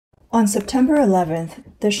On September 11th,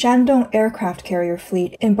 the Shandong aircraft carrier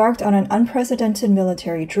fleet embarked on an unprecedented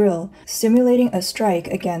military drill, simulating a strike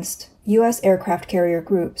against U.S. aircraft carrier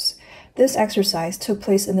groups. This exercise took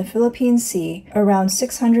place in the Philippine Sea, around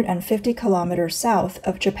 650 kilometers south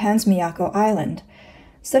of Japan's Miyako Island.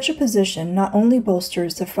 Such a position not only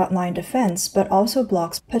bolsters the frontline defense, but also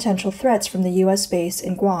blocks potential threats from the U.S. base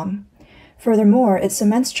in Guam. Furthermore, it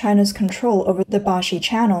cements China's control over the Bashi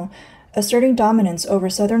Channel, asserting dominance over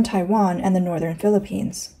southern Taiwan and the northern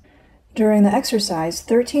Philippines. During the exercise,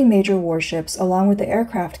 13 major warships along with the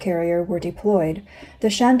aircraft carrier were deployed. The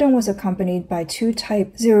Shandong was accompanied by 2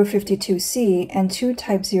 Type 052C and 2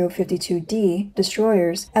 Type 052D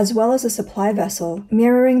destroyers, as well as a supply vessel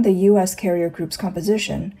mirroring the U.S. carrier group's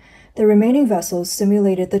composition. The remaining vessels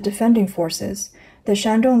simulated the defending forces. The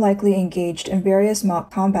Shandong likely engaged in various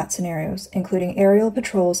mock combat scenarios, including aerial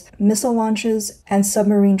patrols, missile launches, and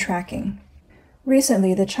submarine tracking.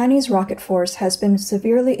 Recently, the Chinese rocket force has been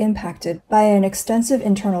severely impacted by an extensive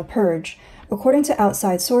internal purge. According to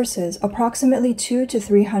outside sources, approximately 200 to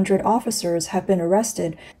 300 officers have been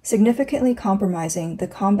arrested, significantly compromising the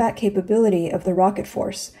combat capability of the rocket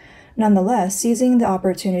force. Nonetheless, seizing the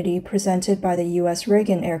opportunity presented by the U.S.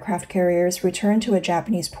 Reagan aircraft carrier's return to a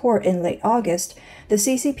Japanese port in late August, the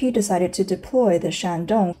CCP decided to deploy the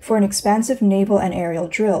Shandong for an expansive naval and aerial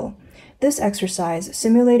drill. This exercise,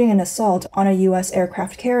 simulating an assault on a U.S.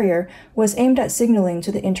 aircraft carrier, was aimed at signaling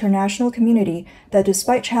to the international community that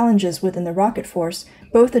despite challenges within the rocket force,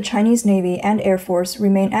 both the Chinese Navy and Air Force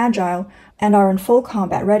remain agile and are in full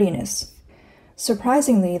combat readiness.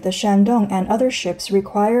 Surprisingly, the Shandong and other ships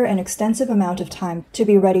require an extensive amount of time to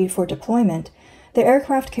be ready for deployment. The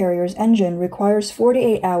aircraft carrier's engine requires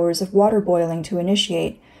 48 hours of water boiling to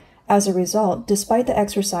initiate. As a result, despite the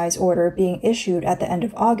exercise order being issued at the end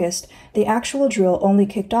of August, the actual drill only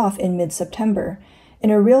kicked off in mid-September. In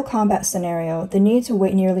a real combat scenario, the need to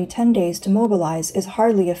wait nearly 10 days to mobilize is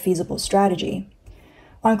hardly a feasible strategy.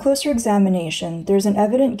 On closer examination, there's an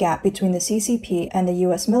evident gap between the CCP and the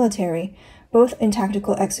U.S. military, both in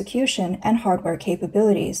tactical execution and hardware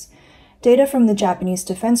capabilities. Data from the Japanese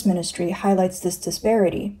Defense Ministry highlights this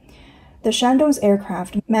disparity. The Shandong's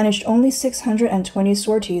aircraft managed only 620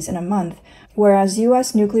 sorties in a month, whereas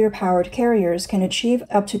U.S. nuclear-powered carriers can achieve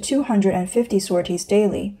up to 250 sorties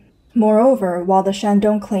daily. Moreover, while the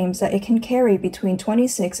Shandong claims that it can carry between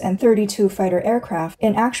 26 and 32 fighter aircraft,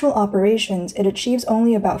 in actual operations it achieves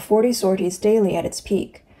only about 40 sorties daily at its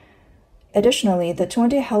peak. Additionally, the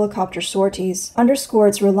 20 helicopter sorties underscore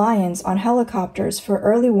its reliance on helicopters for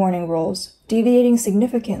early warning roles, deviating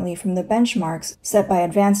significantly from the benchmarks set by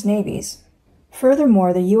advanced navies.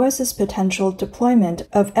 Furthermore, the U.S.'s potential deployment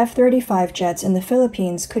of F-35 jets in the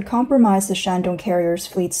Philippines could compromise the Shandong carrier's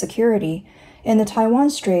fleet's security. In the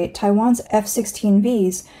Taiwan Strait, Taiwan's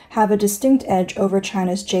F-16Vs have a distinct edge over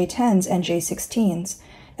China's J-10s and J-16s.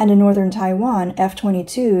 And in northern Taiwan,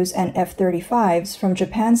 F-22s and F-35s from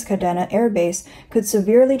Japan's Kadena Air Base could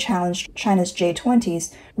severely challenge China's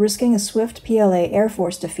J-20s, risking a swift PLA Air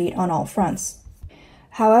Force defeat on all fronts.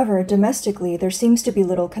 However, domestically, there seems to be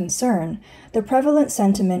little concern. The prevalent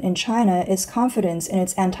sentiment in China is confidence in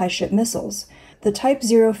its anti-ship missiles. The Type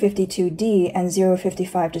 052D and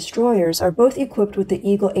 055 destroyers are both equipped with the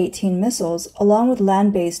Eagle-18 missiles, along with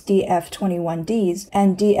land-based DF-21Ds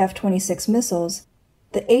and DF-26 missiles.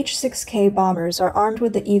 The H-6K bombers are armed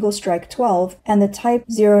with the Eagle Strike 12 and the Type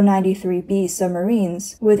 093B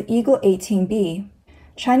submarines with Eagle-18B.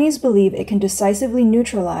 Chinese believe it can decisively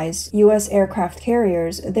neutralize U.S. aircraft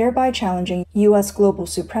carriers, thereby challenging U.S. global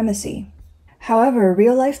supremacy. However,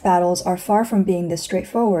 real-life battles are far from being this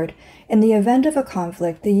straightforward. In the event of a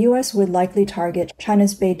conflict, the U.S. would likely target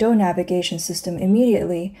China's Beidou navigation system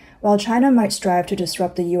immediately, while China might strive to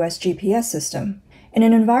disrupt the U.S. GPS system. In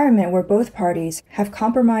an environment where both parties have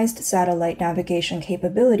compromised satellite navigation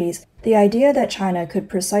capabilities, the idea that China could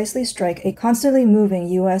precisely strike a constantly moving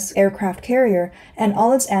U.S. aircraft carrier and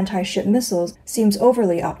all its anti-ship missiles seems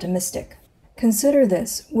overly optimistic. Consider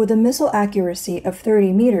this: with a missile accuracy of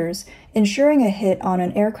 30 meters, ensuring a hit on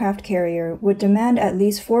an aircraft carrier would demand at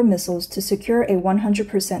least 4 missiles to secure a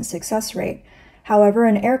 100% success rate. However,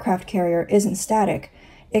 an aircraft carrier isn't static.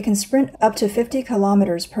 It can sprint up to 50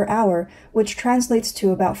 kilometers per hour, which translates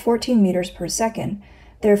to about 14 meters per second.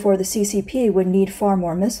 Therefore, the CCP would need far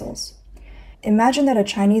more missiles. Imagine that a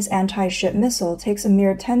Chinese anti-ship missile takes a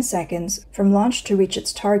mere 10 seconds from launch to reach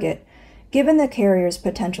its target. Given the carrier's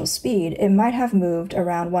potential speed, it might have moved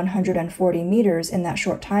around 140 meters in that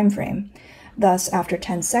short time frame. Thus, after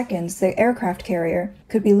 10 seconds, the aircraft carrier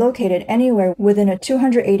could be located anywhere within a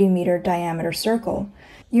 280-meter diameter circle.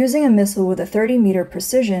 Using a missile with a 30-meter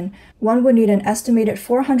precision, one would need an estimated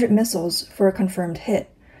 400 missiles for a confirmed hit.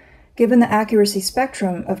 Given the accuracy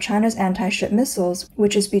spectrum of China's anti-ship missiles,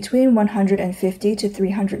 which is between 150 to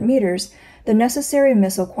 300 meters, the necessary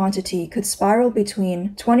missile quantity could spiral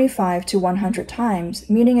between 25 to 100 times,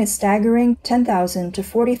 meaning a staggering 10,000 to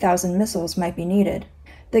 40,000 missiles might be needed.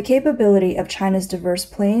 The capability of China's diverse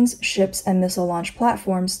planes, ships, and missile launch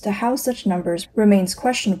platforms to house such numbers remains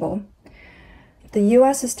questionable. The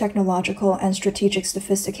U.S.'s technological and strategic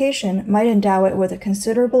sophistication might endow it with a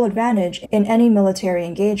considerable advantage in any military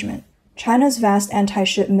engagement. China's vast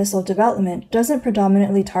anti-ship missile development doesn't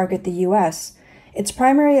predominantly target the U.S. Its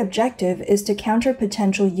primary objective is to counter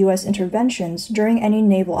potential U.S. interventions during any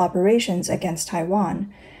naval operations against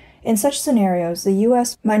Taiwan. In such scenarios, the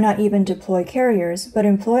U.S. might not even deploy carriers, but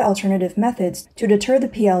employ alternative methods to deter the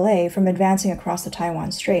PLA from advancing across the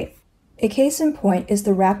Taiwan Strait. A case in point is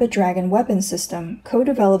the Rapid Dragon weapons system,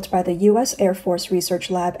 co-developed by the U.S. Air Force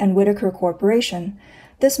Research Lab and Whitaker Corporation.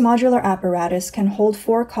 This modular apparatus can hold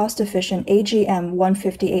 4 cost-efficient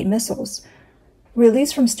AGM-158 missiles.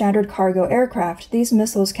 Released from standard cargo aircraft, these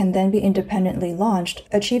missiles can then be independently launched,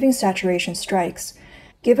 achieving saturation strikes.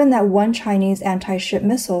 Given that one Chinese anti-ship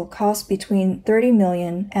missile costs between $30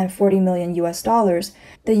 million and $40 million US dollars,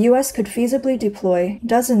 the U.S. could feasibly deploy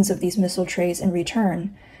dozens of these missile trays in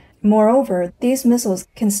return. Moreover, these missiles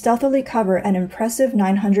can stealthily cover an impressive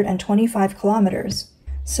 925 kilometers.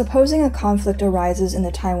 Supposing a conflict arises in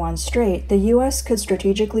the Taiwan Strait, the U.S. could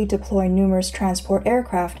strategically deploy numerous transport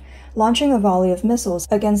aircraft, launching a volley of missiles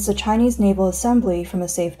against the Chinese naval assembly from a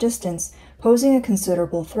safe distance, posing a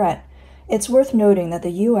considerable threat. It's worth noting that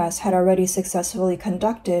the U.S. had already successfully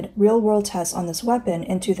conducted real-world tests on this weapon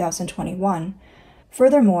in 2021.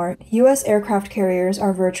 Furthermore, U.S. aircraft carriers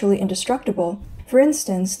are virtually indestructible. For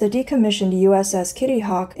instance, the decommissioned USS Kitty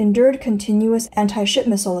Hawk endured continuous anti-ship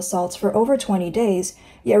missile assaults for over 20 days,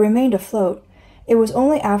 yet remained afloat. It was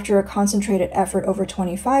only after a concentrated effort over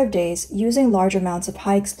 25 days, using large amounts of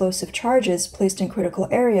high-explosive charges placed in critical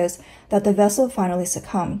areas, that the vessel finally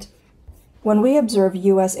succumbed. When we observe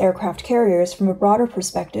U.S. aircraft carriers from a broader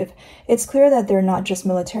perspective, it's clear that they're not just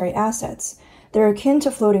military assets. They're akin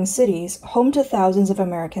to floating cities, home to thousands of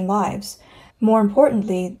American lives. More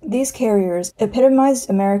importantly, these carriers epitomize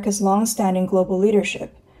America's long-standing global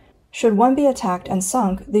leadership. Should one be attacked and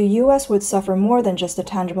sunk, the U.S. would suffer more than just a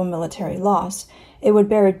tangible military loss. It would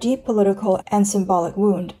bear a deep political and symbolic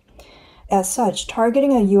wound. As such,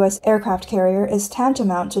 targeting a U.S. aircraft carrier is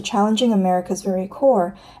tantamount to challenging America's very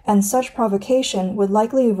core, and such provocation would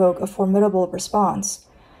likely evoke a formidable response.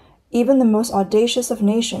 Even the most audacious of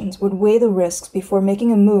nations would weigh the risks before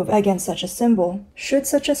making a move against such a symbol. Should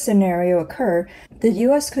such a scenario occur, the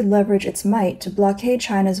U.S. could leverage its might to blockade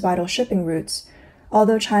China's vital shipping routes.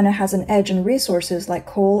 Although China has an edge in resources like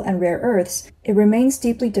coal and rare earths, it remains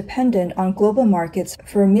deeply dependent on global markets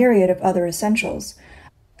for a myriad of other essentials.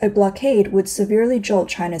 A blockade would severely jolt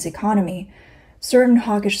China's economy. Certain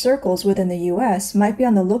hawkish circles within the U.S. might be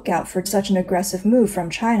on the lookout for such an aggressive move from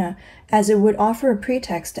China, as it would offer a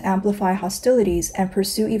pretext to amplify hostilities and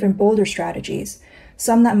pursue even bolder strategies,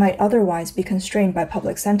 some that might otherwise be constrained by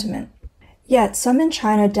public sentiment. Yet, some in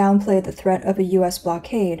China downplay the threat of a U.S.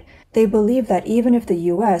 blockade. They believe that even if the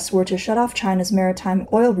U.S. were to shut off China's maritime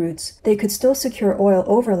oil routes, they could still secure oil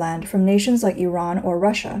overland from nations like Iran or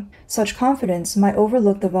Russia. Such confidence might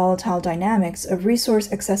overlook the volatile dynamics of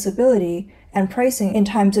resource accessibility and pricing in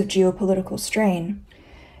times of geopolitical strain.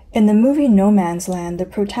 In the movie No Man's Land, the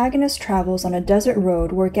protagonist travels on a desert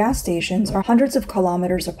road where gas stations are hundreds of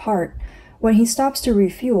kilometers apart. When he stops to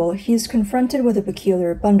refuel, he is confronted with a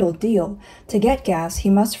peculiar bundled deal. To get gas, he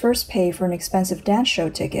must first pay for an expensive dance show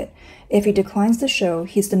ticket. If he declines the show,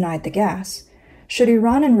 he's denied the gas. Should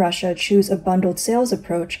Iran and Russia choose a bundled sales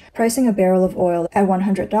approach, pricing a barrel of oil at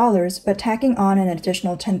 $100 but tacking on an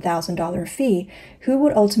additional $10,000 fee, who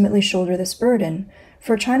would ultimately shoulder this burden?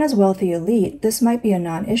 For China's wealthy elite, this might be a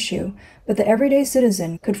non-issue, but the everyday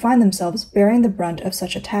citizen could find themselves bearing the brunt of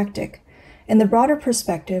such a tactic. In the broader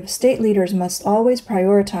perspective, state leaders must always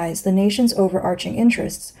prioritize the nation's overarching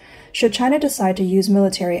interests. Should China decide to use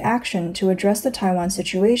military action to address the Taiwan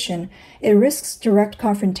situation, it risks direct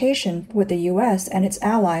confrontation with the U.S. and its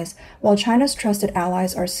allies, while China's trusted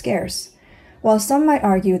allies are scarce. While some might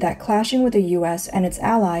argue that clashing with the U.S. and its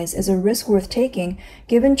allies is a risk worth taking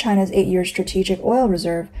given China's 8-year strategic oil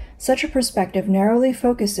reserve, such a perspective narrowly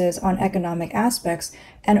focuses on economic aspects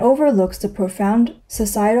and overlooks the profound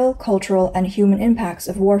societal, cultural, and human impacts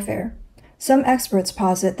of warfare. Some experts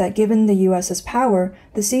posit that given the US's power,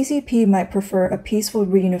 the CCP might prefer a peaceful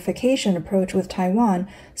reunification approach with Taiwan,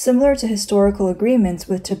 similar to historical agreements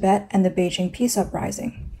with Tibet and the Beijing Peace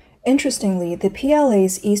Uprising. Interestingly, the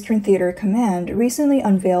PLA's Eastern Theater Command recently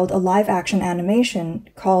unveiled a live-action animation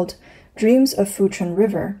called Dreams of Fuchun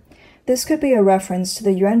River. This could be a reference to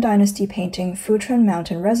the Yuan Dynasty painting Fuchun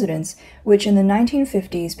Mountain Residence, which in the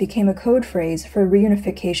 1950s became a code phrase for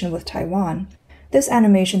reunification with Taiwan. This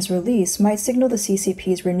animation's release might signal the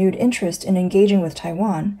CCP's renewed interest in engaging with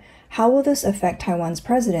Taiwan. How will this affect Taiwan's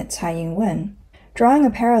president, Tsai Ing-wen? Drawing a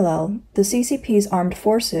parallel, the CCP's armed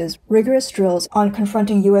forces' rigorous drills on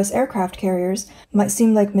confronting U.S. aircraft carriers might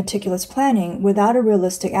seem like meticulous planning without a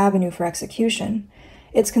realistic avenue for execution.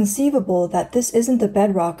 It's conceivable that this isn't the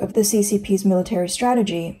bedrock of the CCP's military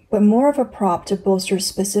strategy, but more of a prop to bolster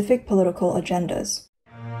specific political agendas.